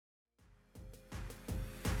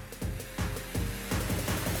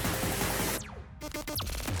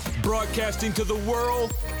Broadcasting to the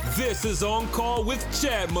world, this is On Call with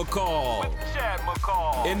Chad McCall.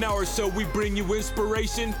 In our show, we bring you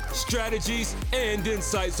inspiration, strategies, and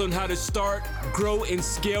insights on how to start, grow, and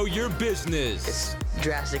scale your business. It's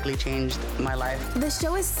drastically changed my life. The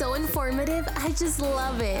show is so informative. I just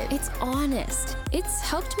love it. It's honest. It's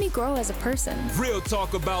helped me grow as a person. Real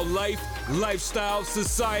talk about life, lifestyle,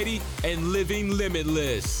 society, and living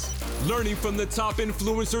limitless. Learning from the top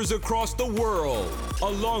influencers across the world,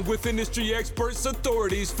 along with industry experts,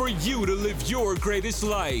 authorities for you to live your greatest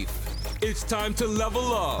life. It's time to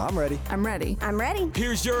level up. I'm ready. I'm ready. I'm ready.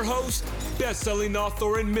 Here's your host, best-selling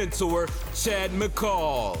author and mentor, Chad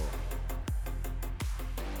McCall.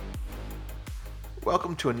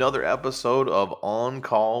 Welcome to another episode of On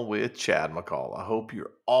Call with Chad McCall. I hope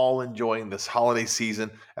you're all enjoying this holiday season,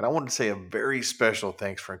 and I want to say a very special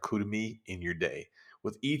thanks for including me in your day.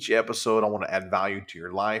 With each episode, I want to add value to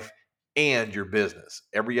your life and your business.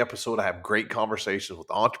 Every episode, I have great conversations with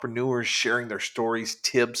entrepreneurs sharing their stories,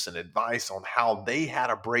 tips, and advice on how they had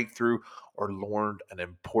a breakthrough or learned an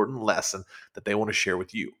important lesson that they want to share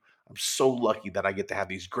with you. I'm so lucky that I get to have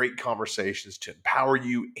these great conversations to empower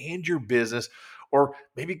you and your business, or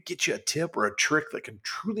maybe get you a tip or a trick that can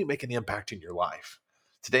truly make an impact in your life.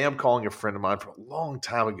 Today, I'm calling a friend of mine from a long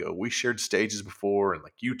time ago. We shared stages before in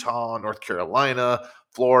like Utah, North Carolina,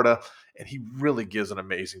 Florida, and he really gives an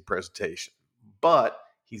amazing presentation. But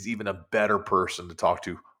he's even a better person to talk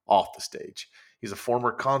to off the stage. He's a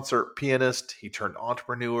former concert pianist. He turned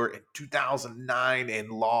entrepreneur in 2009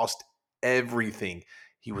 and lost everything.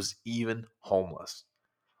 He was even homeless.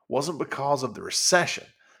 Wasn't because of the recession,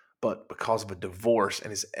 but because of a divorce,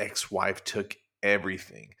 and his ex-wife took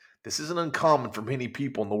everything. This isn't uncommon for many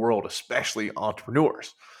people in the world, especially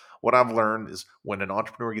entrepreneurs. What I've learned is when an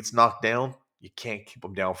entrepreneur gets knocked down, you can't keep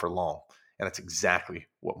them down for long. And that's exactly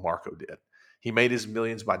what Marco did. He made his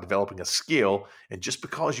millions by developing a skill. And just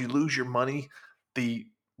because you lose your money, the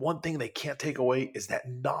one thing they can't take away is that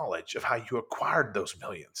knowledge of how you acquired those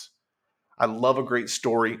millions. I love a great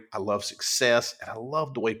story. I love success. And I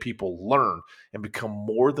love the way people learn and become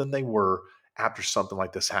more than they were after something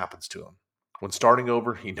like this happens to them. When starting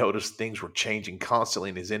over, he noticed things were changing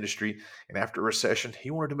constantly in his industry, and after a recession,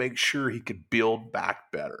 he wanted to make sure he could build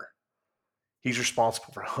back better. He's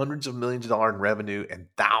responsible for hundreds of millions of dollars in revenue and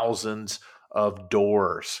thousands of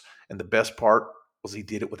doors. And the best part was he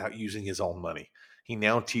did it without using his own money. He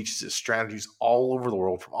now teaches his strategies all over the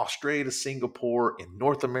world, from Australia to Singapore, in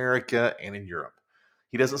North America, and in Europe.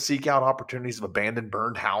 He doesn't seek out opportunities of abandoned,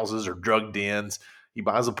 burned houses or drug dens. He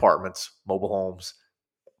buys apartments, mobile homes,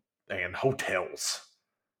 and hotels.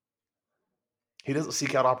 He doesn't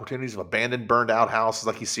seek out opportunities of abandoned, burned out houses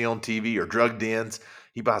like you see on TV or drug dens.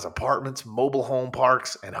 He buys apartments, mobile home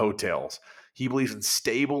parks, and hotels. He believes in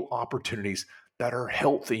stable opportunities that are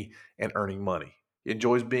healthy and earning money. He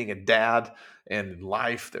enjoys being a dad and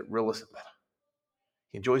life that real estate.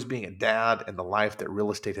 He enjoys being a dad and the life that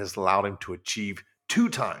real estate has allowed him to achieve 2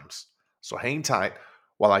 times. So hang tight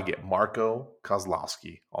while I get Marco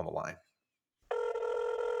Kozlowski on the line.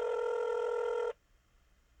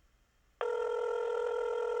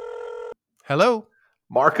 Hello,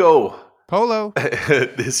 Marco. Polo.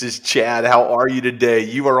 This is Chad. How are you today?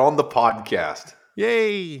 You are on the podcast.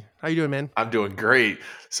 Yay. How you doing, man? I'm doing great.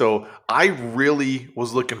 So I really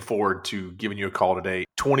was looking forward to giving you a call today.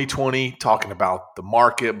 2020, talking about the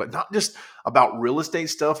market, but not just about real estate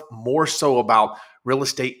stuff, more so about real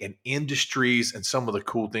estate and industries and some of the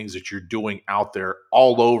cool things that you're doing out there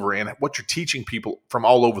all over and what you're teaching people from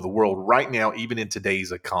all over the world right now, even in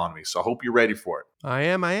today's economy. So I hope you're ready for it. I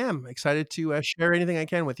am excited to share anything I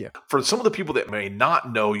can with you. For some of the people that may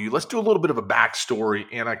not know you, let's do a little bit of a backstory.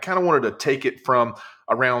 And I kind of wanted to take it from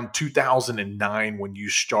around 2009 when you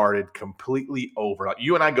started completely over. Like,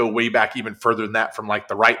 you and I go way back even further than that, from like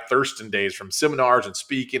the Wright Thurston days, from seminars and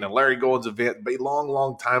speaking and Larry Gold's event, a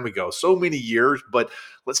long time ago. So many years, but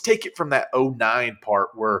let's take it from that 09 part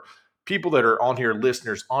where people that are on here,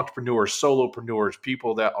 listeners, entrepreneurs, solopreneurs,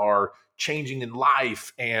 people that are changing in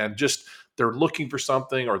life and just they're looking for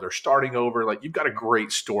something or they're starting over. Like, you've got a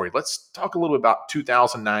great story. Let's talk a little bit about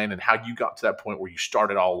 2009 and how you got to that point where you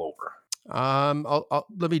started all over.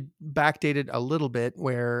 Let me backdate it a little bit,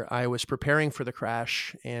 where I was preparing for the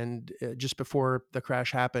crash, and just before the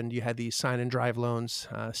crash happened, you had these sign and drive loans,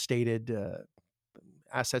 stated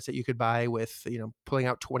assets that you could buy with, pulling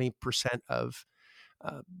out 20% of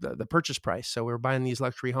the purchase price. So we were buying these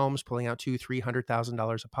luxury homes, pulling out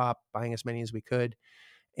 $200,000-$300,000 a pop, buying as many as we could,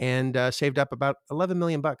 and saved up about $11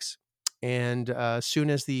 million. And as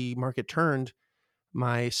soon as the market turned,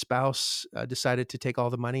 my spouse decided to take all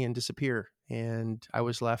the money and disappear. And I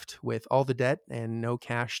was left with all the debt and no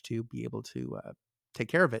cash to be able to take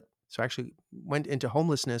care of it. So I actually went into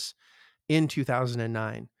homelessness in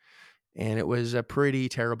 2009. And it was a pretty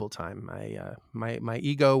terrible time. My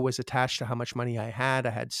ego was attached to how much money I had. I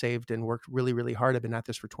had saved and worked really, really hard. I've been at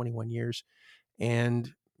this for 21 years.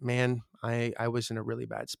 And man, I was in a really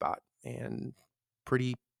bad spot and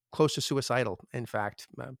pretty close to suicidal. In fact,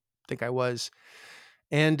 I think I was.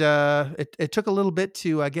 And it took a little bit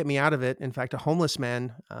to get me out of it. In fact, a homeless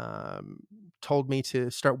man told me to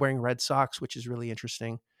start wearing red socks, which is really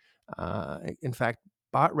interesting. In fact,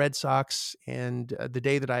 bought red socks, and the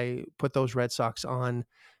day that I put those red socks on,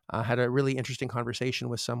 had a really interesting conversation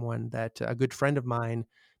with someone that a good friend of mine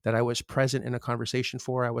that I was present in a conversation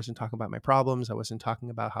for. I wasn't talking about my problems. I wasn't talking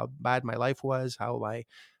about how bad my life was,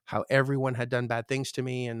 how everyone had done bad things to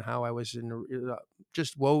me, and how I was in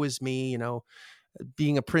just woe is me,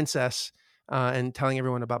 being a princess and telling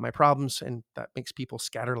everyone about my problems, and that makes people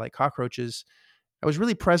scatter like cockroaches. I was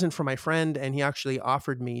really present for my friend, and he actually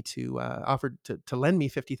offered to lend me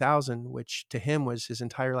 50,000, which to him was his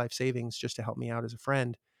entire life savings, just to help me out as a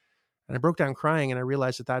friend. And I broke down crying, and I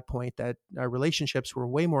realized at that point that our relationships were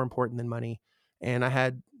way more important than money. And I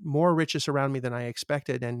had more riches around me than I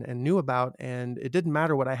expected and knew about. And it didn't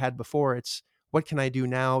matter what I had before. It's what can I do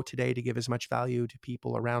now today to give as much value to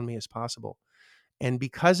people around me as possible. And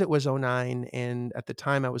because it was '09, and at the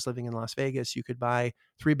time I was living in Las Vegas, you could buy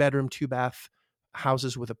 3-bedroom, 2-bath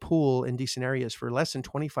houses with a pool in decent areas for less than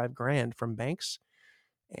 25 grand from banks.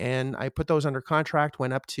 And I put those under contract,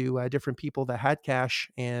 went up to different people that had cash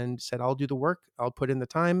and said, I'll do the work. I'll put in the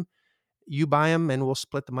time. You buy them and we'll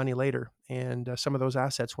split the money later. And some of those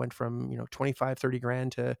assets went from, 25, 30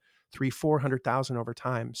 grand to 400,000 over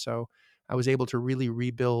time. So I was able to really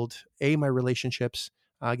rebuild my relationships,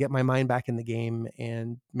 get my mind back in the game,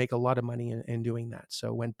 and make a lot of money in doing that.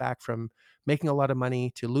 So went back from making a lot of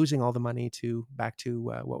money to losing all the money to back to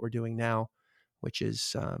what we're doing now, which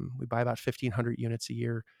is we buy about 1,500 units a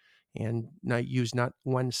year and not use not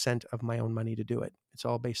 1 cent of my own money to do it. It's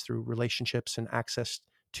all based through relationships and access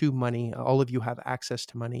to money. All of you have access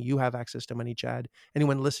to money. You have access to money, Chad.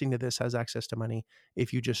 Anyone listening to this has access to money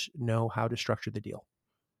if you just know how to structure the deal.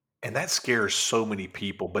 And that scares so many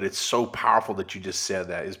people, but it's so powerful that you just said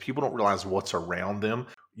that is people don't realize what's around them.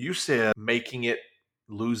 You said making it,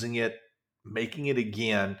 losing it, making it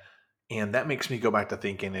again. And that makes me go back to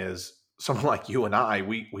thinking is someone like you and I,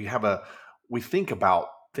 we think about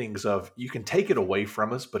things of you can take it away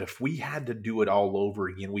from us, but if we had to do it all over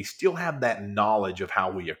again, we still have that knowledge of how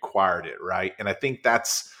we acquired it, right? And I think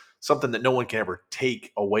that's something that no one can ever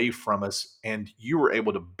take away from us. And you were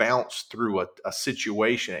able to bounce through a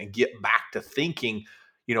situation and get back to thinking,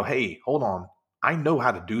 hey, hold on, I know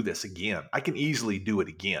how to do this again. I can easily do it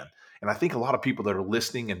again. And I think a lot of people that are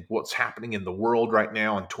listening and what's happening in the world right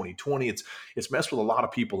now in 2020, it's messed with a lot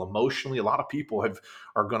of people emotionally. A lot of people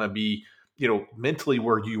are going to be, mentally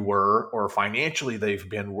where you were, or financially they've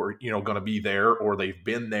been where, going to be there, or they've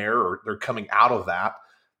been there, or they're coming out of that.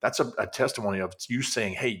 That's a testimony of you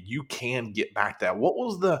saying, hey, you can get back that.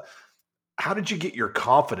 How did you get your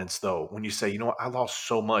confidence though? When you say, I lost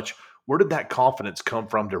so much, where did that confidence come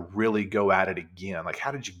from to really go at it again? Like, how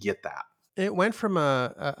did you get that? It went from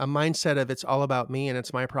a mindset of it's all about me and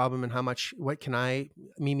it's my problem and what can I,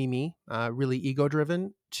 me, really ego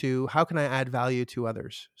driven, to how can I add value to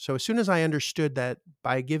others? So as soon as I understood that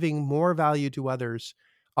by giving more value to others,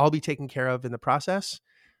 I'll be taken care of in the process,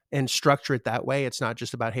 and structure it that way. It's not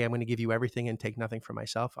just about, hey, I'm going to give you everything and take nothing for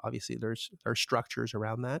myself. Obviously, there are structures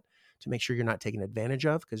around that to make sure you're not taken advantage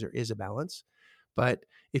of, because there is a balance. But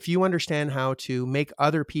if you understand how to make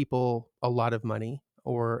other people a lot of money,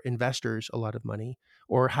 or investors a lot of money,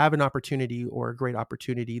 or have an opportunity or a great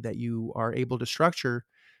opportunity that you are able to structure,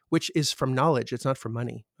 which is from knowledge, it's not from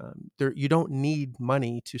money. You don't need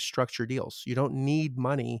money to structure deals. You don't need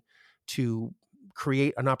money to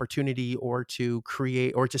create an opportunity, or to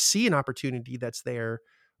see an opportunity that's there,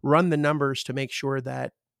 run the numbers to make sure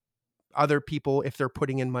that other people, if they're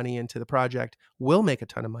putting in money into the project, will make a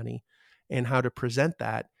ton of money, and how to present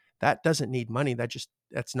that. That doesn't need money.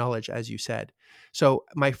 That's knowledge, as you said. So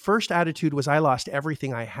my first attitude was I lost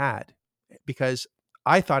everything I had because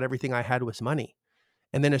I thought everything I had was money.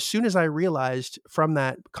 And then as soon as I realized from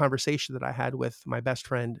that conversation that I had with my best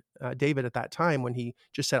friend, David, at that time, when he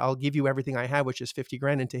just said, I'll give you everything I have, which is 50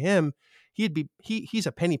 grand. And to him, he's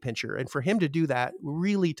a penny pincher. And for him to do that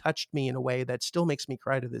really touched me in a way that still makes me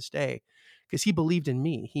cry to this day, because he believed in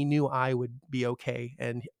me. He knew I would be okay.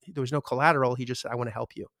 And there was no collateral. He just said, I want to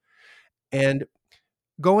help you. And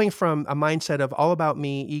going from a mindset of all about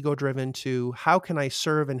me, ego driven, to how can I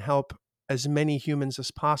serve and help as many humans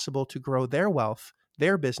as possible to grow their wealth,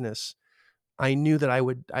 their business, I knew that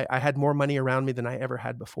I had more money around me than I ever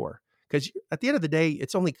had before. Because at the end of the day,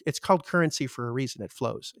 it's called currency for a reason. It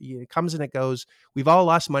flows. It comes and it goes. We've all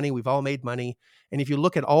lost money. We've all made money. And if you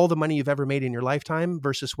look at all the money you've ever made in your lifetime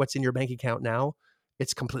versus what's in your bank account now,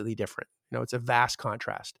 it's completely different. It's a vast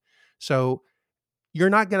contrast. So you're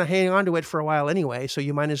not going to hang on to it for a while anyway. So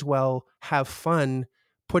you might as well have fun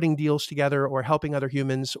putting deals together or helping other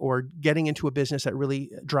humans or getting into a business that really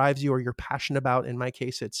drives you or you're passionate about. In my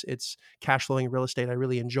case, it's cash flowing real estate. I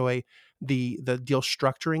really enjoy the deal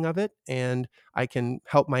structuring of it, and I can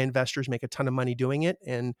help my investors make a ton of money doing it.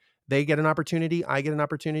 And they get an opportunity. I get an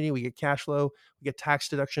opportunity. We get cash flow. We get tax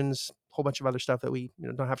deductions, a whole bunch of other stuff that we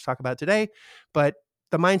don't have to talk about today. But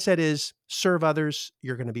the mindset is serve others.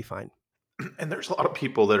 You're going to be fine. And there's a lot of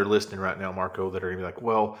people that are listening right now, Marco, that are going to be like,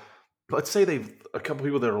 well, let's say a couple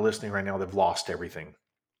people that are listening right now, they've lost everything.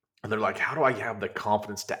 And they're like, how do I have the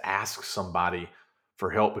confidence to ask somebody for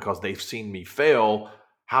help because they've seen me fail?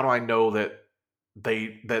 How do I know that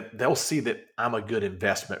they'll see that I'm a good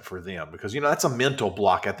investment for them? Because, that's a mental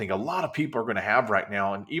block I think a lot of people are going to have right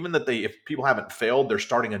now. And even that if people haven't failed, they're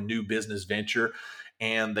starting a new business venture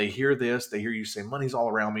and they hear this, they hear you say money's all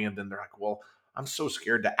around me. And then they're like, well, I'm so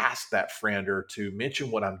scared to ask that friend or to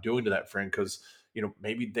mention what I'm doing to that friend because,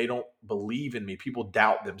 maybe they don't believe in me. People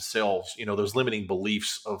doubt themselves, those limiting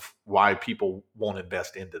beliefs of why people won't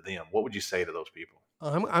invest into them. What would you say to those people?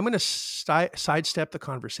 I'm going to sidestep the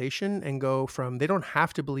conversation and go from they don't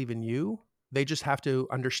have to believe in you. They just have to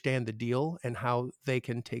understand the deal and how they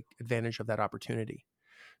can take advantage of that opportunity.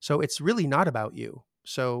 So it's really not about you.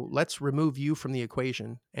 So let's remove you from the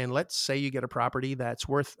equation. And let's say you get a property that's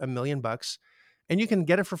worth $1 million and you can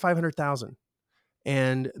get it for 500,000.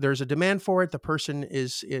 And there's a demand for it. The person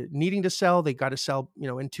is needing to sell. They got to sell,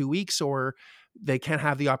 in 2 weeks, or they can't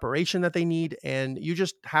have the operation that they need. And you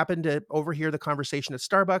just happen to overhear the conversation at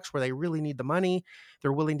Starbucks where they really need the money.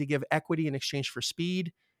 They're willing to give equity in exchange for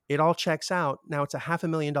speed. It all checks out. Now it's a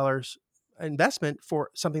 $500,000 investment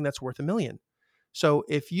for something that's worth $1 million. So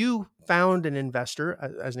if you found an investor,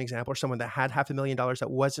 as an example, or someone that had $500,000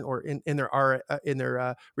 that wasn't, or in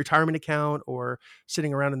their retirement account or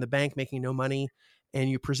sitting around in the bank making no money, and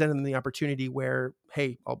you present them the opportunity where,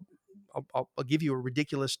 hey, I'll give you a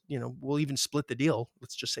ridiculous, we'll even split the deal.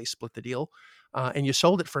 Let's just say split the deal, and you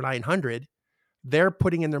sold it for 900. They're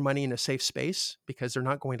putting in their money in a safe space because they're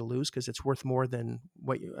not going to lose because it's worth more than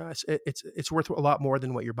what it's worth a lot more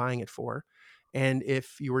than what you're buying it for. And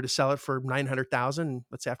if you were to sell it for 900,000,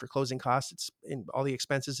 let's say after closing costs, it's in all the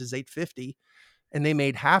expenses is 850, and they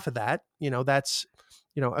made half of that, that's,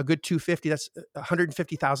 a good 250, that's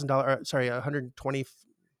 $150,000. Sorry, 120.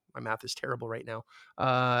 My math is terrible right now.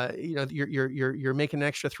 You're making an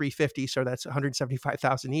extra 350. So that's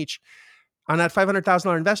 175,000 each on that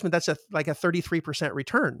 $500,000 investment. That's like a 33%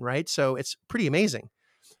 return, right? So it's pretty amazing.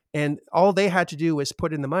 And all they had to do was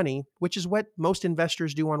put in the money, which is what most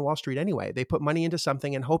investors do on Wall Street anyway. They put money into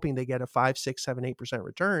something and hoping they get a 5, 6, 7, 8%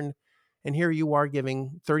 return. And here you are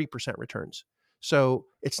giving 30% returns. So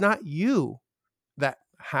it's not you that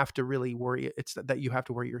have to really worry. It's that you have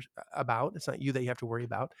to worry about. It's not you that you have to worry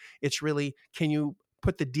about. It's really, can you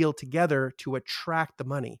put the deal together to attract the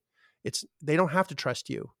money? They don't have to trust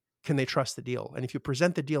you. Can they trust the deal? And if you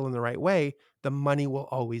present the deal in the right way, the money will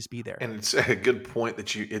always be there. And it's a good point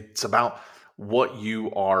that it's about what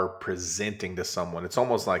you are presenting to someone. It's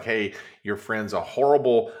almost like, hey, your friend's a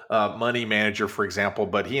horrible money manager, for example,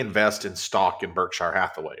 but he invests in stock in Berkshire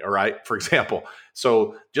Hathaway. All right, for example.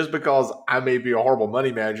 So just because I may be a horrible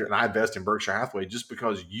money manager and I invest in Berkshire Hathaway, just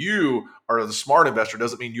because you are the smart investor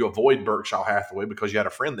doesn't mean you avoid Berkshire Hathaway because you had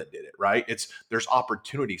a friend that did it, right? There's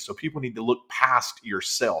opportunity. So people need to look past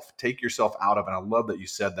yourself, take yourself out of it. And I love that you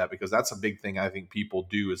said that because that's a big thing I think people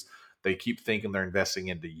do is they keep thinking they're investing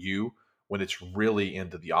into you when it's really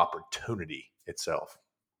into the opportunity itself.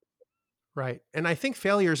 Right. And I think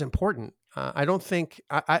failure is important. I don't think,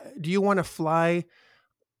 do you want to fly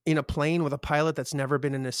in a plane with a pilot that's never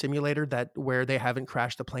been in a simulator where they haven't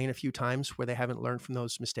crashed the plane a few times, where they haven't learned from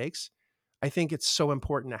those mistakes? I think it's so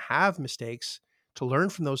important to have mistakes, to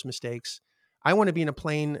learn from those mistakes. I want to be in a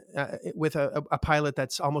plane with a pilot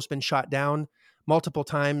that's almost been shot down multiple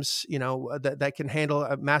times, that can handle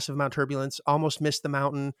a massive amount of turbulence, almost missed the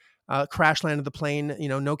mountain, crash landed the plane,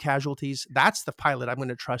 no casualties. That's the pilot I'm going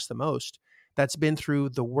to trust the most. That's been through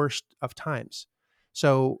the worst of times.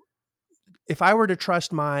 So if I were to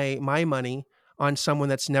trust my money on someone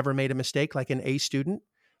that's never made a mistake, like an A student,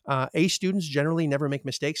 A students generally never make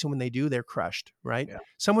mistakes, and when they do, they're crushed, right? Yeah.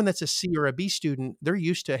 Someone that's a C or a B student, they're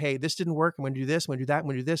used to, hey, this didn't work. I'm going to do this. I'm going to do that. I'm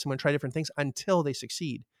going to do this. I'm going to try different things until they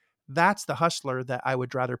succeed. That's the hustler that I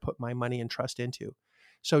would rather put my money and trust into.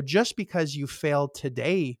 So just because you failed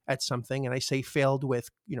today at something, and I say failed with,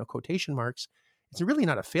 quotation marks, it's really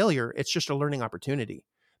not a failure. It's just a learning opportunity.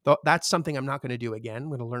 That's something I'm not going to do again. I'm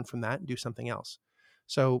going to learn from that and do something else.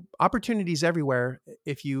 So opportunities everywhere.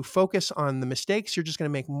 If you focus on the mistakes, you're just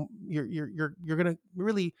going to make you're going to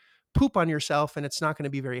really poop on yourself, and it's not going to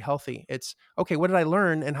be very healthy. It's okay. What did I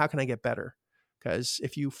learn, and how can I get better? Because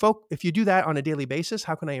if you do that on a daily basis,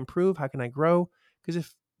 how can I improve? How can I grow? Because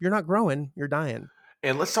if you're not growing, you're dying.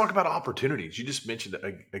 And let's talk about opportunities. You just mentioned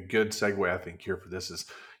a good segue, I think, here for this is,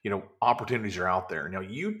 opportunities are out there. Now,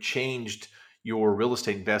 you changed your real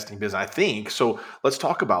estate investing business, I think. So let's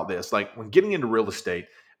talk about this. Like when getting into real estate,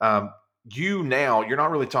 you're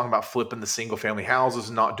not really talking about flipping the single family houses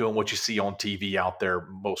and not doing what you see on TV out there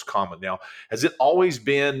most common. Now, has it always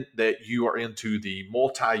been that you are into the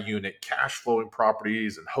multi-unit cash flowing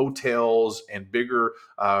properties and hotels and bigger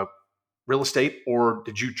real estate, or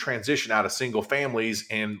did you transition out of single families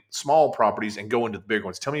and small properties and go into the big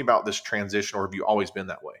ones? Tell me about this transition, or have you always been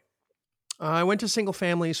that way? I went to single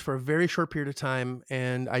families for a very short period of time,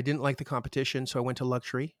 and I didn't like the competition, so I went to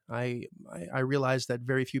luxury. I realized that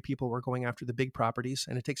very few people were going after the big properties,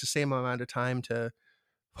 and it takes the same amount of time to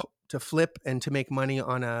flip and to make money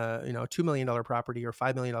on a $2 million property or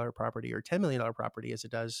 $5 million property or $10 million property as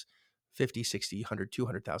it does 50, 60, 100,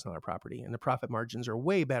 $200,000 property. And the profit margins are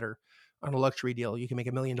way better on a luxury deal. You can make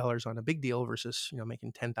 $1 million on a big deal versus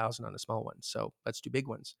making 10,000 on a small one. So let's do big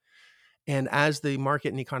ones. And as the market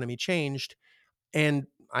and economy changed, and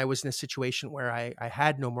I was in a situation where I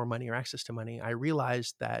had no more money or access to money, I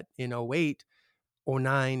realized that in 08,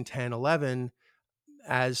 09, 10, 11,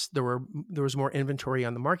 as there was more inventory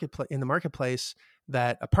on the marketplace,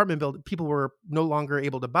 that people were no longer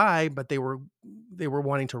able to buy, but they were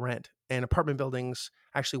wanting to rent. And apartment buildings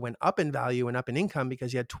actually went up in value and up in income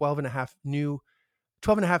because you had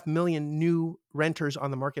 12.5 million new renters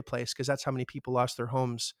on the marketplace, because that's how many people lost their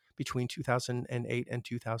homes between 2008 and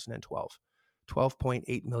 2012.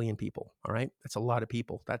 12.8 million people. All right. That's a lot of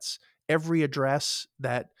people. That's every address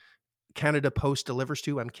that Canada Post delivers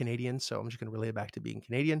to. I'm Canadian, so I'm just going to relay it back to being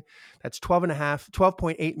Canadian. That's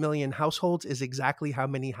 12.8 million households is exactly how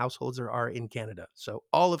many households there are in Canada. So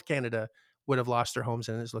all of Canada would have lost their homes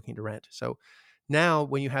and is looking to rent. So now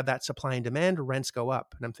when you have that supply and demand, rents go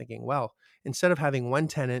up. And I'm thinking, well, instead of having one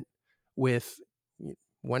tenant with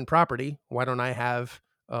one property, why don't I have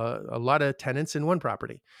a lot of tenants in one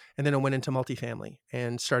property? And then I went into multifamily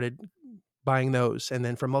and started buying those. And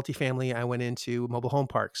then from multifamily, I went into mobile home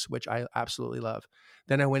parks, which I absolutely love.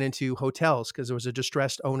 Then I went into hotels because there was a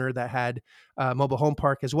distressed owner that had a mobile home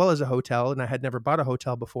park as well as a hotel. And I had never bought a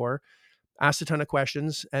hotel before. Asked a ton of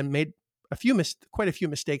questions and made quite a few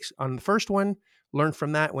mistakes on the first one, learned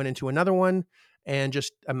from that, went into another one, and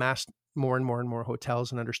just amassed more and more and more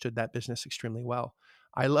hotels and understood that business extremely well.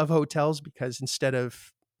 I love hotels because instead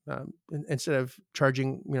of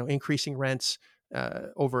charging, increasing rents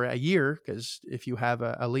over a year, because if you have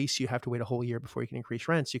a lease, you have to wait a whole year before you can increase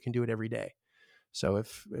rents. You can do it every day. So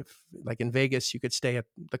if like in Vegas, you could stay at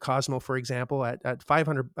the Cosmo, for example, at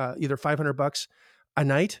either $500 a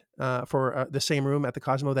night for the same room at the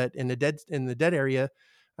Cosmo that in the dead area,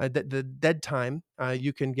 the dead time,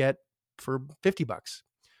 you can get for $50.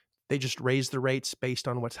 They just raise the rates based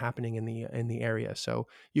on what's happening in the area. So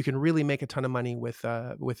you can really make a ton of money with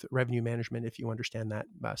revenue management if you understand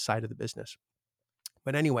that side of the business.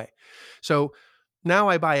 But anyway, so now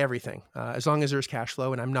I buy everything as long as there's cash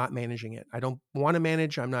flow and I'm not managing it. I don't want to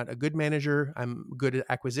manage. I'm not a good manager. I'm good at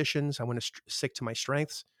acquisitions. I want to stick to my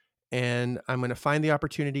strengths, and I'm going to find the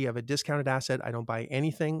opportunity of a discounted asset. I don't buy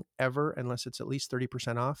anything ever unless it's at least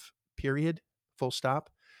 30% off, period, full stop.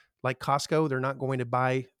 Like Costco, they're not going to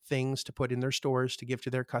buy things to put in their stores to give to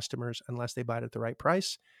their customers unless they buy it at the right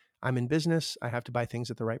price. I'm in business. I have to buy things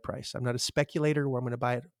at the right price. I'm not a speculator where I'm going to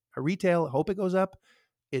buy it at retail, hope it goes up.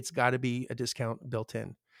 It's got to be a discount built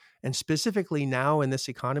in. And specifically now in this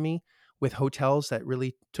economy with hotels that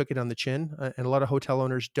really took it on the chin, and a lot of hotel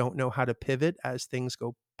owners don't know how to pivot as things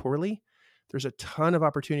go poorly. There's a ton of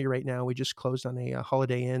opportunity right now. We just closed on a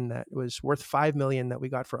Holiday Inn that was worth $5 million that we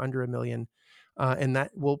got for under $1 million. And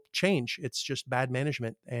that will change. It's just bad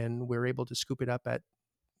management. And we're able to scoop it up at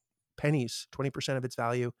pennies, 20% of its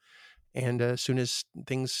value. And as soon as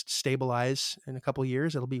things stabilize in a couple of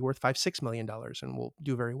years, it'll be worth $5-6 million, and we'll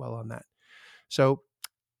do very well on that. So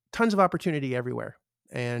tons of opportunity everywhere,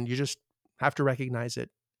 and you just have to recognize it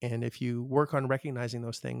And if you work on recognizing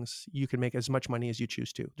those things, you can make as much money as you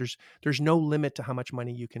choose to. There's no limit to how much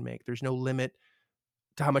money you can make. There's no limit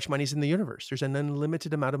to how much money is in the universe. There's an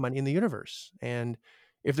unlimited amount of money in the universe. And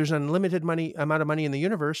if there's an unlimited amount of money in the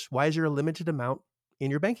universe, why is there a limited amount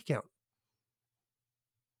in your bank account?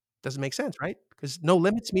 Doesn't make sense, right? Because no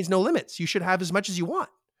limits means no limits. You should have as much as you want.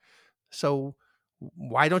 So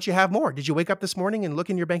why don't you have more? Did you wake up this morning and look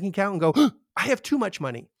in your bank account and go, I have too much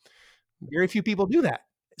money? Very few people do that.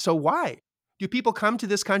 So why? Do people come to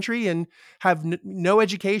this country and have no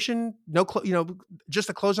education, just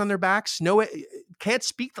the clothes on their backs, can't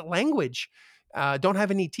speak the language, don't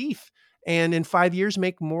have any teeth, and in 5 years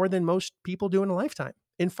make more than most people do in a lifetime?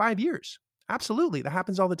 In 5 years. Absolutely. That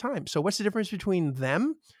happens all the time. So what's the difference between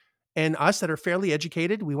them and us that are fairly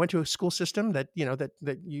educated? We went to a school system that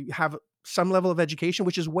you have some level of education,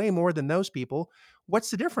 which is way more than those people.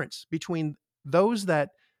 What's the difference between those that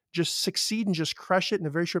just succeed and just crush it in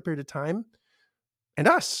a very short period of time and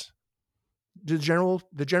us, the general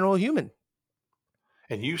human?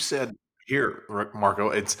 And you said here, Marco,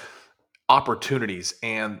 it's opportunities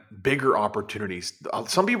and bigger opportunities.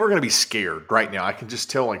 Some people are going to be scared right now. I can just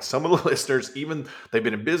tell, like, some of the listeners, even they've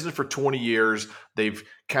been in business for 20 years, they've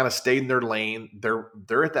kind of stayed in their lane.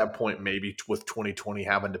 They're at that point, maybe with 2020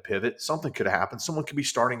 having to pivot. Something could happen. Someone could be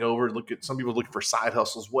starting over. Some people looking for side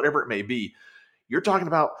hustles, whatever it may be. You're talking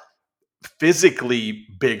about physically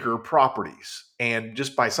bigger properties. And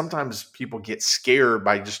just by, sometimes people get scared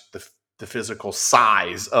by just the physical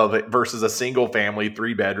size of it versus a single family,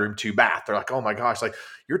 3-bedroom, 2-bath. They're like, oh my gosh, like,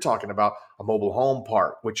 you're talking about a mobile home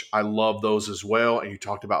park, which I love those as well. And you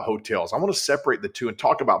talked about hotels. I want to separate the two and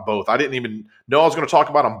talk about both. I didn't even know I was going to talk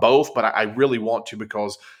about them both, but I really want to,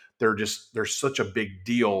 because they're such a big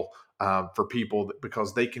deal for people,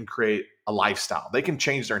 because they can create a lifestyle. They can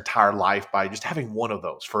change their entire life by just having one of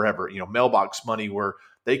those forever. Mailbox money, where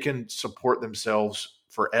they can support themselves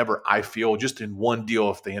forever, I feel, just in one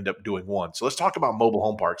deal if they end up doing one. So let's talk about mobile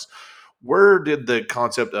home parks. Where did the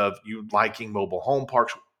concept of you liking mobile home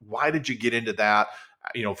parks, why did you get into that?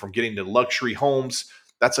 From getting to luxury homes,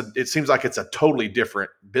 it seems like it's a totally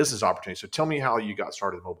different business opportunity. So tell me how you got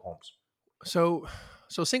started in mobile homes.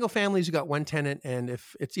 So single families, you got one tenant, and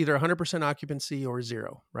if it's either 100% occupancy or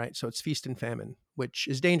zero, right? So it's feast and famine, which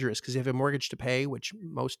is dangerous because you have a mortgage to pay, which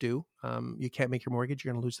most do. You can't make your mortgage,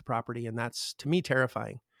 you're going to lose the property. And that's, to me,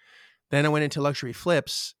 terrifying. Then I went into luxury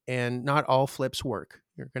flips, and not all flips work.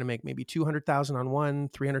 You're going to make maybe 200,000 on one,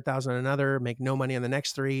 300,000 on another, make no money on the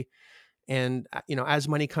next three. And, as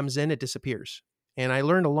money comes in, it disappears. And I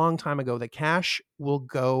learned a long time ago that cash will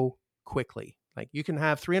go quickly. Like, you can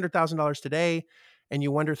have $300,000 today, and you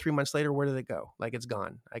wonder 3 months later, where did it go? Like, it's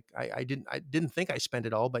gone. I didn't think I spent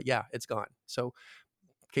it all, but yeah, it's gone. So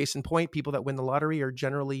case in point, people that win the lottery are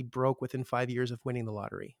generally broke within 5 years of winning the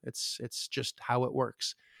lottery. It's just how it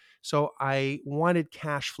works. So I wanted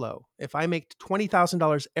cash flow. If I make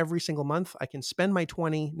 $20,000 every single month, I can spend my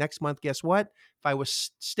 20 next month. Guess what? If I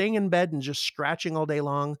was staying in bed and just scratching all day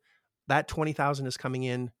long, that 20,000 is coming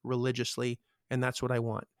in religiously. And that's what I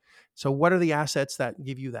want. So what are the assets that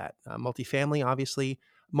give you that? Multifamily, obviously.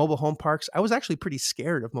 Mobile home parks. I was actually pretty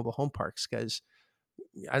scared of mobile home parks because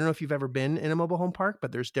I don't know if you've ever been in a mobile home park,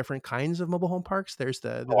 but there's different kinds of mobile home parks. There's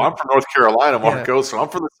I'm from North Carolina, Marco, so I'm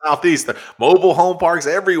from the Southeast. The mobile home parks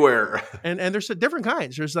everywhere. And there's different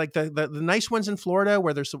kinds. There's like the nice ones in Florida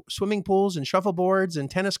where there's swimming pools and shuffleboards and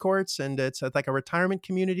tennis courts, and it's like a retirement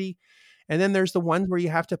community. And then there's the ones where you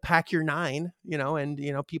have to pack your 9,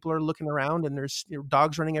 and people are looking around, and there's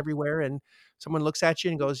dogs running everywhere, and someone looks at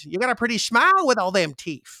you and goes, "You got a pretty smile with all them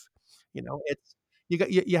teeth." It's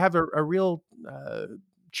you have a real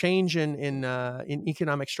change in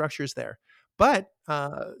economic structures there. But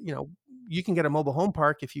you can get a mobile home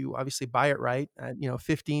park if you obviously buy it right at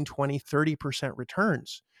 15, 20, 30%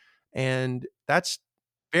 returns, and that's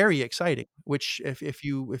very exciting. Which if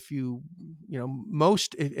you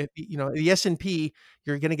the S&P,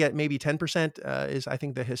 you're going to get maybe 10% is, I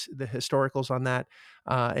think, the historicals on that.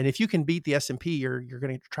 And if you can beat the S&P, you're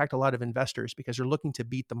going to attract a lot of investors because you're looking to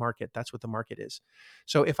beat the market. That's what the market is.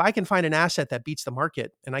 So if I can find an asset that beats the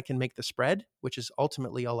market and I can make the spread, which is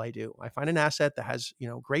ultimately all I do, I find an asset that has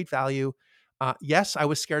great value. Yes, I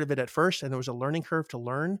was scared of it at first, and there was a learning curve to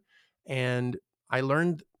learn, and I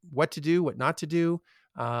learned what to do, what not to do.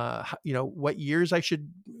 What years I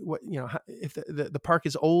should, if the park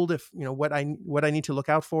is old, if, what I need to look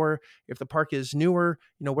out for, if the park is newer,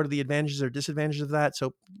 what are the advantages or disadvantages of that?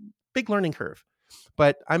 So big learning curve,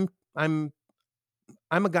 but I'm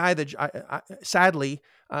a guy that sadly,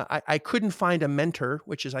 I couldn't find a mentor,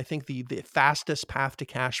 which is, I think, the fastest path to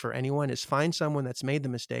cash for anyone is find someone that's made the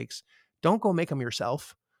mistakes. Don't go make them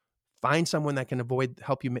yourself. Find someone that can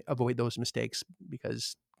help you avoid those mistakes,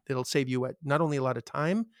 because it'll save you not only a lot of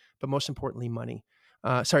time, but most importantly, money.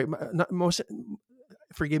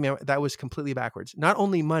 Forgive me, that was completely backwards. Not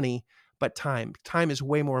only money, but time. Time is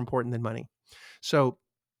way more important than money. So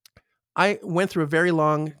I went through a very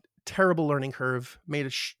long, terrible learning curve, made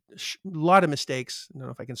a lot of mistakes. I don't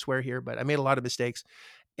know if I can swear here, but I made a lot of mistakes.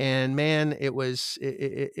 And man, it was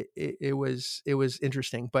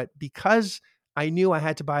interesting. But because I knew I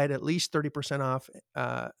had to buy it at least 30% off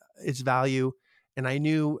its value, and I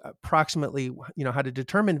knew approximately, how to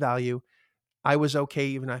determine value, I was okay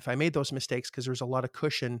even if I made those mistakes, because there's a lot of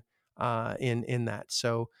cushion in that.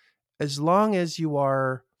 So as long as you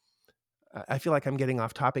are, I feel like I'm getting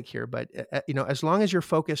off topic here, but as long as you're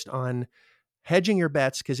focused on hedging your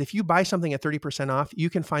bets, because if you buy something at 30% off, you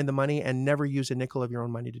can find the money and never use a nickel of your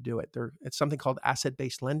own money to do it. It's something called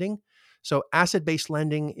asset-based lending. So asset-based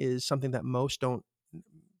lending is something that most don't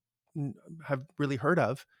have really heard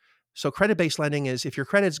of. So credit-based lending is, if your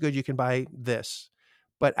credit's good, you can buy this.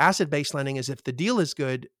 But asset-based lending is, if the deal is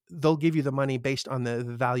good, they'll give you the money based on the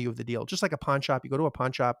value of the deal. Just like a pawn shop, you go to a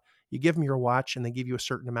pawn shop, you give them your watch, and they give you a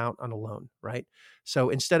certain amount on a loan, right? So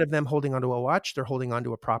instead of them holding onto a watch, they're holding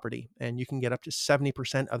onto a property, and you can get up to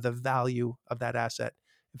 70% of the value of that asset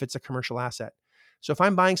if it's a commercial asset. So if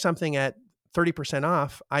I'm buying something at 30%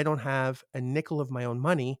 off, I don't have a nickel of my own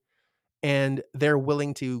money, and they're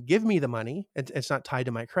willing to give me the money. It's not tied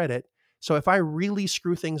to my credit. So if I really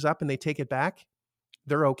screw things up and they take it back,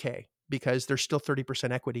 they're okay, because there's still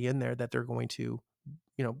 30% equity in there that they're going to,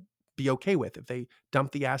 be okay with. If they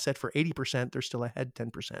dump the asset for 80%, they're still ahead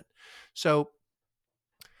 10%. So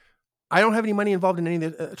I don't have any money involved in any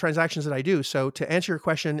of the transactions that I do. So to answer your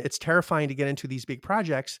question, it's terrifying to get into these big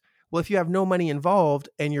projects. Well, if you have no money involved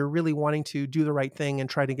and you're really wanting to do the right thing and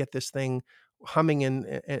try to get this thing humming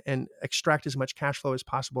and extract as much cash flow as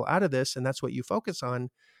possible out of this, and that's what you focus on,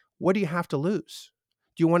 what do you have to lose?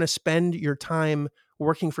 Do you want to spend your time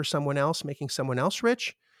working for someone else, making someone else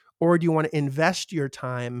rich? Or do you want to invest your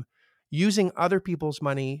time using other people's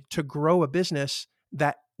money to grow a business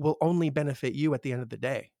that will only benefit you at the end of the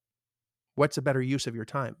day? What's a better use of your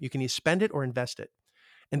time? You can either spend it or invest it.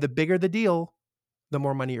 And the bigger the deal, the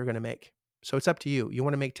more money you're going to make. So it's up to you. You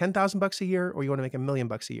want to make $10,000 a year, or you want to make $1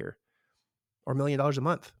 million a year, or $1 million a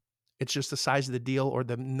month? It's just the size of the deal or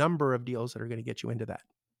the number of deals that are going to get you into that.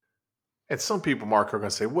 And some people, Marco, are going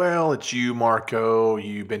to say, well, it's you, Marco.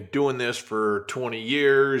 You've been doing this for 20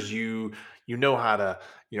 years. You know how to,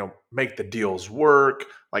 make the deals work.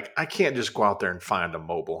 Like, I can't just go out there and find a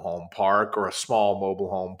mobile home park or a small mobile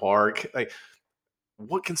home park. Like,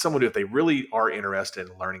 what can someone do if they really are interested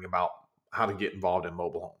in learning about how to get involved in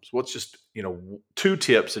mobile homes? What's just, 2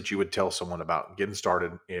 tips that you would tell someone about getting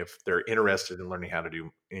started if they're interested in learning how to do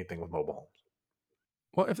anything with mobile homes?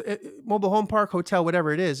 Well, if mobile home park, hotel,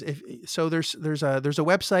 whatever it is, there's a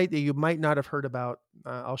website that you might not have heard about.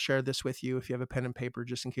 I'll share this with you if you have a pen and paper,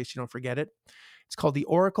 just in case you don't forget it. It's called the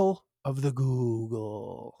Oracle of the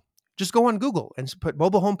Google. Just go on Google and put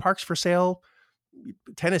mobile home parks for sale,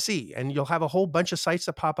 Tennessee, and you'll have a whole bunch of sites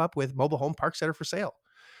that pop up with mobile home parks that are for sale.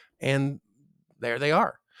 And there they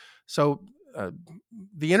are. So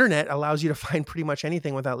the internet allows you to find pretty much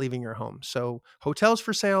anything without leaving your home. So hotels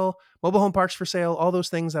for sale, mobile home parks for sale, all those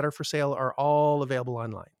things that are for sale are all available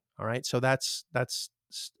online. All right. So that's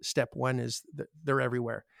step one, is they're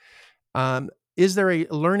everywhere. Is there a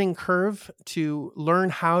learning curve to learn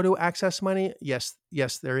how to access money? Yes,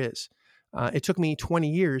 there is. It took me 20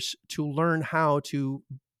 years to learn how to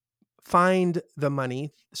find the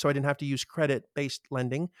money, so I didn't have to use credit-based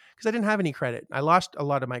lending, because I didn't have any credit. I lost a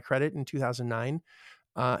lot of my credit in 2009.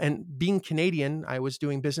 And being Canadian, I was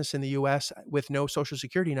doing business in the US with no social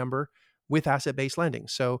security number with asset-based lending.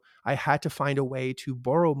 So I had to find a way to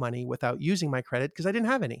borrow money without using my credit, because I didn't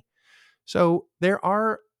have any. So there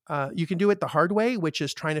are, you can do it the hard way, which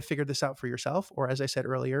is trying to figure this out for yourself. Or, as I said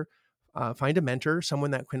earlier, find a mentor,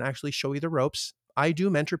 someone that can actually show you the ropes. I do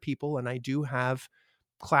mentor people, and I do have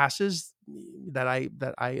classes that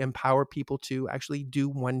I empower people to actually do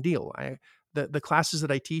one deal. The classes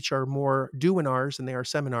that I teach are more do-in-ars than they are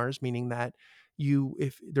seminars, meaning that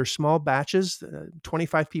if there's small batches,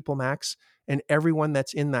 25 people max, and everyone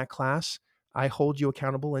that's in that class, I hold you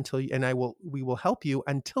accountable we will help you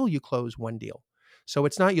until you close one deal. So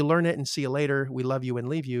it's not you learn it and see you later, we love you and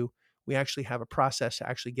leave you. We actually have a process to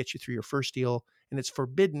actually get you through your first deal. And it's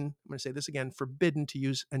forbidden, I'm going to say this again, forbidden to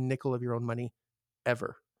use a nickel of your own money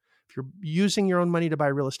ever. If you're using your own money to buy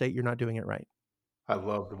real estate, you're not doing it right. I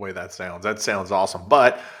love the way that sounds. That sounds awesome.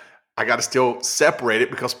 But I got to still separate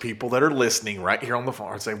it, because people that are listening right here on the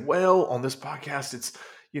phone say, well, on this podcast, it's,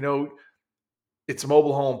 it's a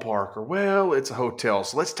mobile home park, or well, it's a hotel.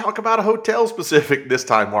 So let's talk about a hotel specific this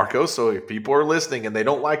time, Marco. So if people are listening and they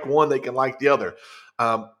don't like one, they can like the other.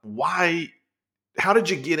 Why? How did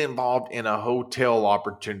you get involved in a hotel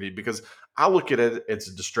opportunity? Because I look at it, it's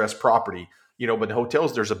a distressed property, but in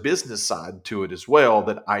hotels, there's a business side to it as well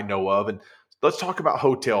that I know of. And let's talk about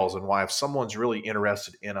hotels and why, if someone's really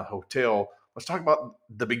interested in a hotel, let's talk about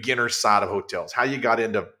the beginner side of hotels, how you got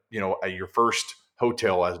into, your first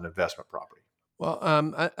hotel as an investment property. Well,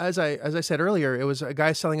 as I said earlier, it was a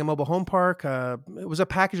guy selling a mobile home park. It was a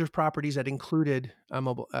package of properties that included a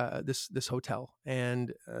mobile this hotel,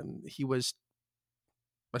 and he was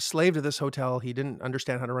a slave to this hotel. He didn't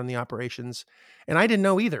understand how to run the operations, and I didn't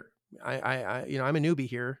know either. I'm a newbie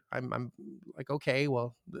here. I'm like, okay,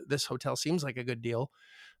 well, this hotel seems like a good deal.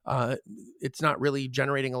 It's not really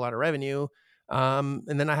generating a lot of revenue, and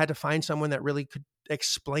then I had to find someone that really could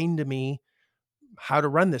explain to me how to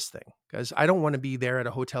run this thing, because I don't want to be there at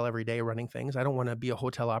a hotel every day running things. I don't want to be a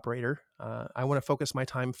hotel operator. I want to focus my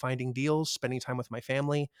time finding deals, spending time with my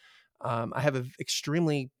family. I have an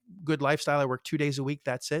extremely good lifestyle. I work 2 days a week.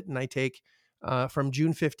 That's it. And I take from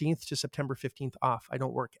June 15th to September 15th off. I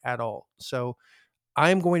don't work at all. So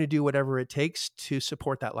I'm going to do whatever it takes to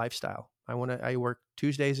support that lifestyle. I work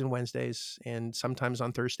Tuesdays and Wednesdays and sometimes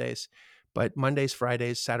on Thursdays, but Mondays,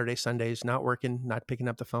 Fridays, Saturdays, Sundays, not working, not picking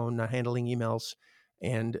up the phone, not handling emails.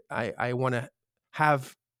 And I want to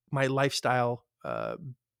have my lifestyle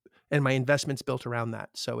and my investments built around that.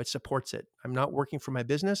 So it supports it. I'm not working for my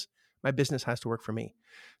business. My business has to work for me.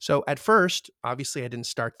 So at first, obviously I didn't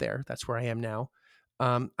start there. That's where I am now.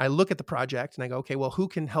 I look at the project and I go, okay, well, who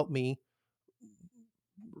can help me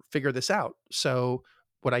figure this out? So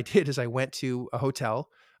what I did is I went to a hotel.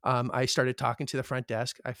 I started talking to the front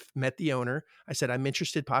desk. I met the owner. I said, I'm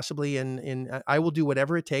interested possibly I will do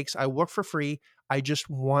whatever it takes. I work for free. I just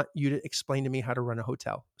want you to explain to me how to run a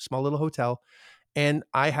hotel, small little hotel. And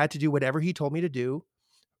I had to do whatever he told me to do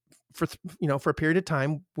for a period of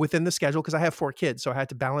time within the schedule, because I have 4 kids. So I had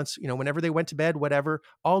to balance, whenever they went to bed, whatever.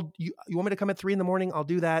 You want me to come at 3 a.m? I'll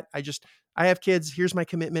do that. I have kids. Here's my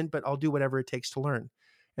commitment, but I'll do whatever it takes to learn.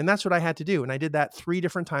 And that's what I had to do. And I did that 3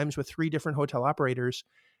 different times with 3 different hotel operators.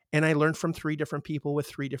 And I learned from 3 different people with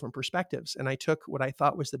 3 different perspectives. And I took what I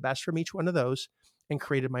thought was the best from each one of those and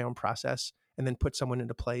created my own process and then put someone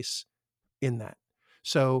into place in that.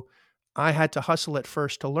 So I had to hustle at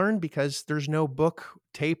first to learn, because there's no book,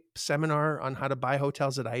 tape, seminar on how to buy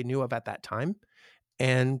hotels that I knew of at that time.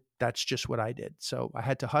 And that's just what I did. So I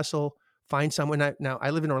had to hustle, find someone. Now I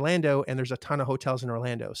live in Orlando, and there's a ton of hotels in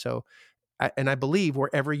Orlando. So I believe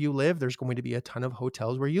wherever you live, there's going to be a ton of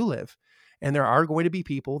hotels where you live. And there are going to be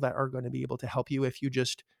people that are going to be able to help you if you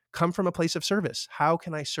just come from a place of service. How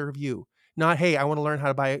can I serve you? Not, hey, I want to learn how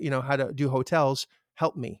to buy, how to do hotels.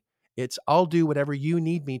 Help me. It's, I'll do whatever you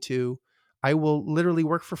need me to. I will literally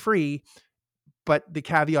work for free. But the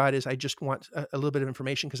caveat is I just want a little bit of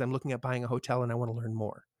information, because I'm looking at buying a hotel and I want to learn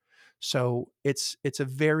more. So it's a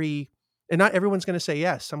very, and not everyone's going to say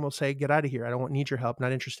yes. Some will say, get out of here. I don't need your help.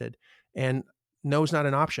 Not interested. And no is not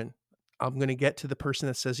an option. I'm going to get to the person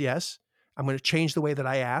that says yes. I'm going to change the way that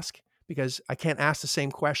I ask, because I can't ask the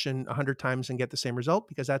same question 100 times and get the same result,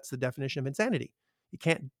 because that's the definition of insanity. You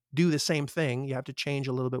can't do the same thing. You have to change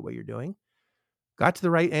a little bit what you're doing. Got to the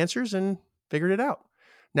right answers and figured it out.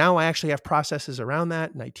 Now I actually have processes around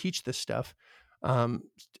that, and I teach this stuff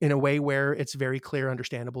in a way where it's very clear,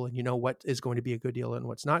 understandable, and you know what is going to be a good deal and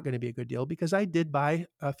what's not going to be a good deal, because I did buy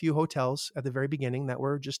a few hotels at the very beginning that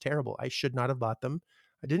were just terrible. I should not have bought them.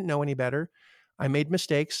 I didn't know any better. I made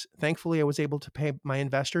mistakes. Thankfully, I was able to pay my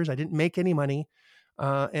investors. I didn't make any money,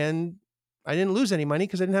 and I didn't lose any money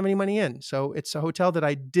because I didn't have any money in. So it's a hotel that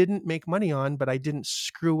I didn't make money on, but I didn't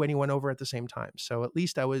screw anyone over at the same time. So at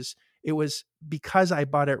least it was because I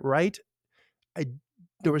bought it right.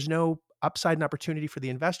 There was no upside and opportunity for the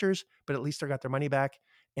investors, but at least I got their money back.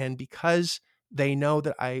 And because they know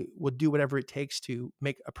that I will do whatever it takes to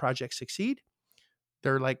make a project succeed,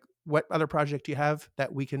 they're like, what other project do you have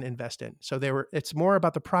that we can invest in? So it's more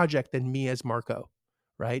about the project than me as Marco,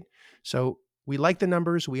 right? So we liked the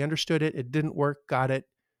numbers. We understood it. It didn't work. Got it.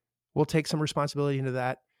 We'll take some responsibility into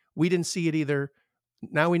that. We didn't see it either.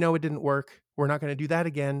 Now we know it didn't work. We're not going to do that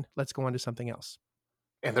again. Let's go on to something else.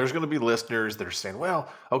 And there's going to be listeners that are saying, well,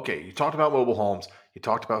 okay, you talked about mobile homes, you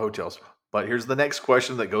talked about hotels, but here's the next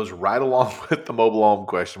question that goes right along with the mobile home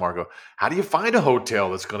question, Marco. How do you find a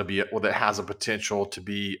hotel that's going to be, that has a potential to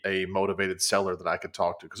be a motivated seller that I could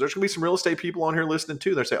talk to? Because there's going to be some real estate people on here listening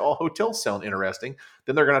too. They're saying, oh, hotels sound interesting.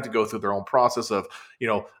 Then they're going to have to go through their own process of,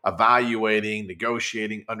 evaluating,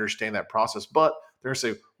 negotiating, understand that process. But they're going to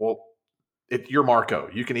say, well, you're Marco.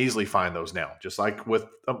 You can easily find those now, just like with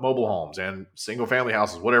mobile homes and single family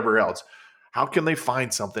houses, whatever else. How can they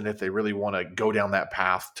find something if they really want to go down that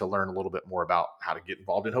path to learn a little bit more about how to get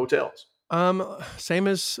involved in hotels? Same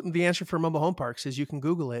as the answer for mobile home parks is you can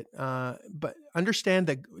Google it. But understand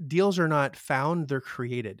that deals are not found, they're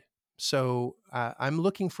created. So I'm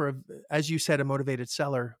looking for, as you said, a motivated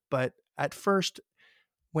seller. But at first,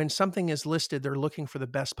 when something is listed, they're looking for the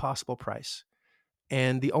best possible price.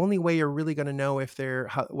 And the only way you're really going to know if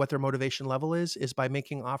what their motivation level is by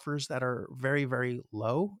making offers that are very, very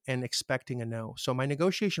low and expecting a no. So my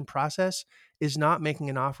negotiation process is not making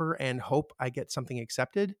an offer and hope I get something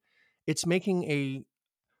accepted. It's making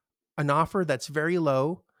an offer that's very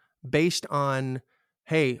low based on,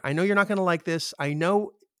 hey, I know you're not going to like this. I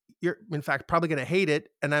know you're, in fact, probably going to hate it.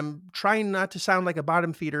 And I'm trying not to sound like a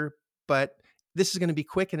bottom feeder, but this is going to be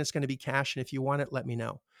quick and it's going to be cash. And if you want it, let me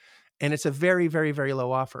know. And it's a very, very, very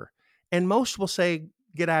low offer. And most will say,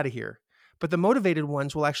 get out of here. But the motivated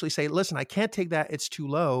ones will actually say, listen, I can't take that. It's too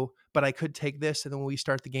low, but I could take this. And then we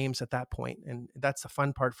start the games at that point. And that's the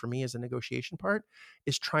fun part for me as a negotiation part,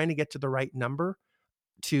 is trying to get to the right number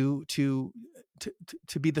to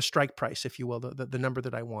be the strike price, if you will, the number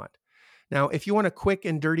that I want. Now, if you want a quick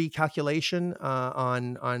and dirty calculation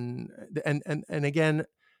and again,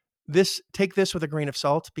 take this with a grain of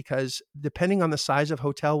salt, because depending on the size of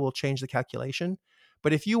hotel will change the calculation.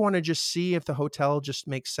 But if you want to just see if the hotel just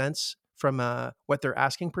makes sense from what they're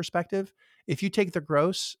asking perspective, if you take the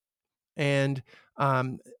gross and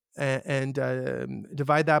divide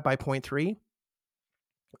that by 0.3,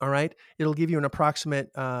 all right, it'll give you an approximate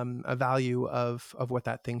a value of what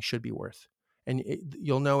that thing should be worth. And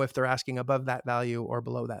you'll know if they're asking above that value or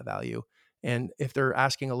below that value. And if they're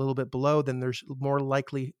asking a little bit below, then there's more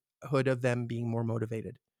likelihood of them being more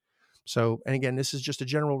motivated. So, and again, this is just a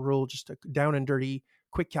general rule, just a down and dirty,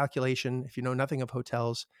 quick calculation. If you know nothing of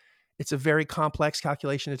hotels, it's a very complex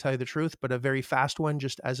calculation, to tell you the truth, but a very fast one,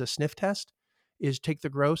 just as a sniff test, is take the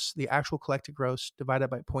gross, the actual collected gross, divide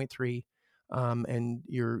it by 0.3, and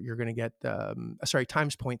you're going to get,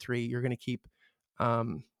 times 0.3. You're going to keep,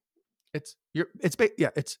 it's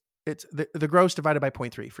the gross divided by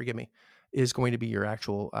 0.3, forgive me, is going to be your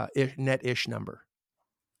actual net-ish number.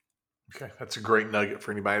 Okay, that's a great nugget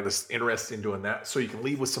for anybody that's interested in doing that. So you can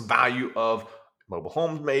leave with some value of mobile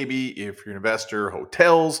homes, maybe if you're an investor,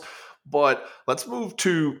 hotels. But let's move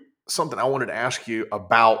to something I wanted to ask you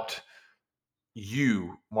about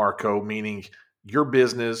you, Marco, meaning your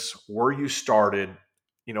business, where you started,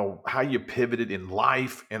 how you pivoted in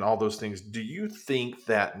life and all those things. Do you think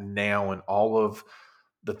that now, in all of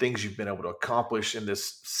the things you've been able to accomplish in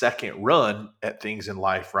this second run at things in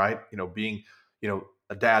life, right? Being,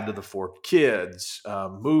 a dad to the 4 kids,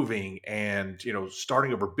 moving and,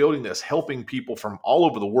 starting over, building this, helping people from all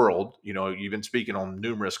over the world. You've been speaking on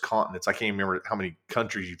numerous continents. I can't remember how many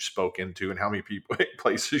countries you've spoken to and how many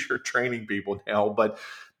places you're training people now. But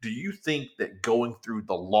do you think that going through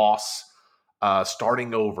the loss,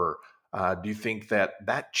 starting over, do you think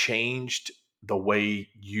that changed the way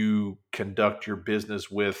you conduct your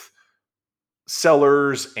business with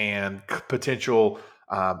sellers and potential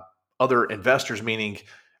other investors? Meaning,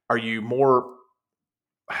 are you more,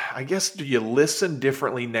 I guess, do you listen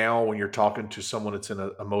differently now when you're talking to someone that's in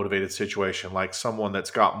a motivated situation, like someone that's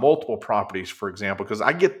got multiple properties, for example? Because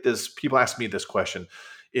I get this, people ask me this question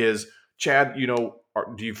is, Chad,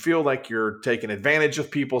 do you feel like you're taking advantage of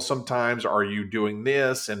people sometimes? Are you doing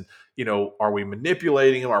this? And, are we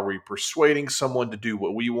manipulating them? Are we persuading someone to do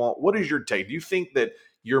what we want? What is your take? Do you think that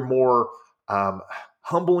you're more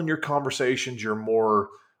humble in your conversations? You're more,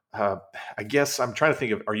 I guess I'm trying to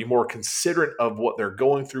think of, are you more considerate of what they're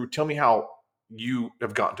going through? Tell me how you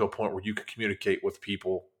have gotten to a point where you can communicate with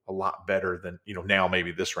people a lot better than, now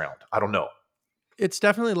maybe this round. I don't know. It's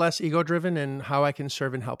definitely less ego-driven in how I can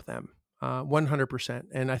serve and help them. 100%.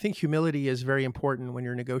 And I think humility is very important when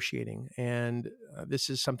you're negotiating. And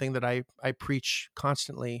this is something that I preach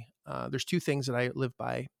constantly. There's 2 things that I live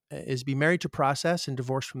by, is be married to process and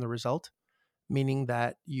divorced from the result, meaning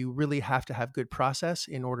that you really have to have good process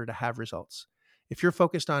in order to have results. If you're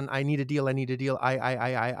focused on, I need a deal,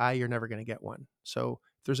 you're never going to get one. So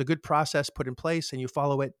if there's a good process put in place and you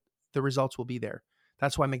follow it, the results will be there.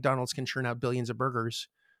 That's why McDonald's can churn out billions of burgers.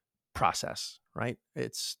 Process, right?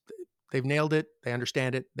 They've nailed it. They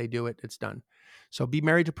understand it. They do it. It's done. So be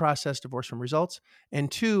married to process, divorced from results.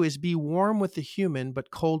 And 2 is be warm with the human,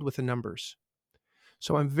 but cold with the numbers.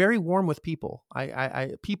 So I'm very warm with people.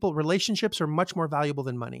 Relationships are much more valuable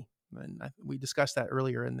than money. And we discussed that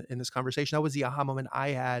earlier in this conversation. That was the aha moment I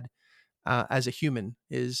had as a human,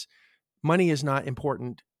 is money is not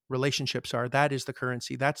important. relationships are. That is the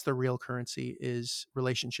currency. That's the real currency, is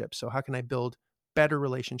relationships. So how can I build better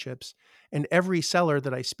relationships? And every seller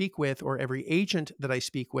that I speak with, or every agent that I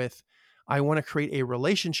speak with, I want to create a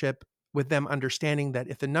relationship with them, understanding that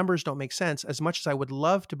if the numbers don't make sense, as much as I would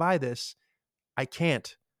love to buy this, I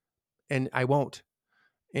can't and I won't.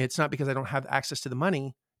 It's not because I don't have access to the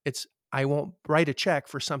money. It's I won't write a check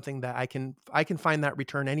for something that I can find that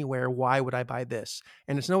return anywhere. Why would I buy this?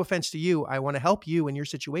 And it's no offense to you. I want to help you in your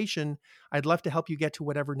situation. I'd love to help you get to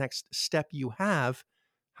whatever next step you have.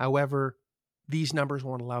 However, these numbers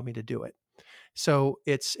won't allow me to do it. So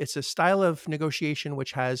it's a style of negotiation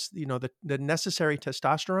which has, the necessary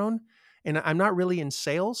testosterone. And I'm not really in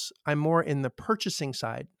sales. I'm more in the purchasing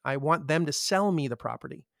side. I want them to sell me the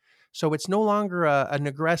property. So it's no longer an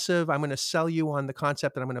aggressive, I'm going to sell you on the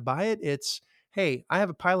concept that I'm going to buy it. It's, hey, I have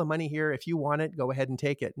a pile of money here. If you want it, go ahead and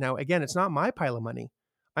take it. Now, again, it's not my pile of money.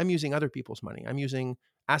 I'm using other people's money. I'm using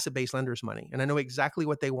asset-based lenders' money. And I know exactly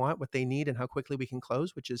what they want, what they need, and how quickly we can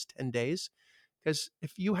close, which is 10 days. Because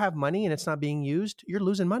if you have money and it's not being used, you're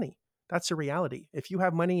losing money. That's the reality. If you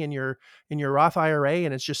have money in your Roth IRA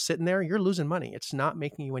and it's just sitting there, you're losing money. It's not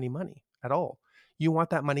making you any money at all. You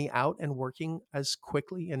want that money out and working as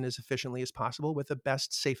quickly and as efficiently as possible with the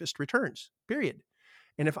best, safest returns, period.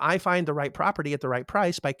 And if I find the right property at the right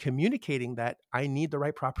price by communicating that I need the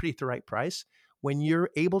right property at the right price, when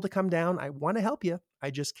you're able to come down, I want to help you.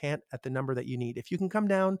 I just can't at the number that you need. If you can come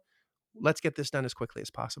down, let's get this done as quickly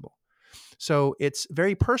as possible. So it's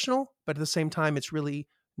very personal, but at the same time, it's really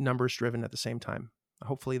numbers driven at the same time.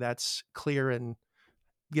 Hopefully that's clear and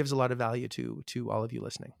gives a lot of value to all of you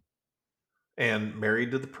listening. And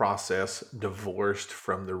married to the process, divorced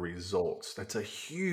from the results. That's a huge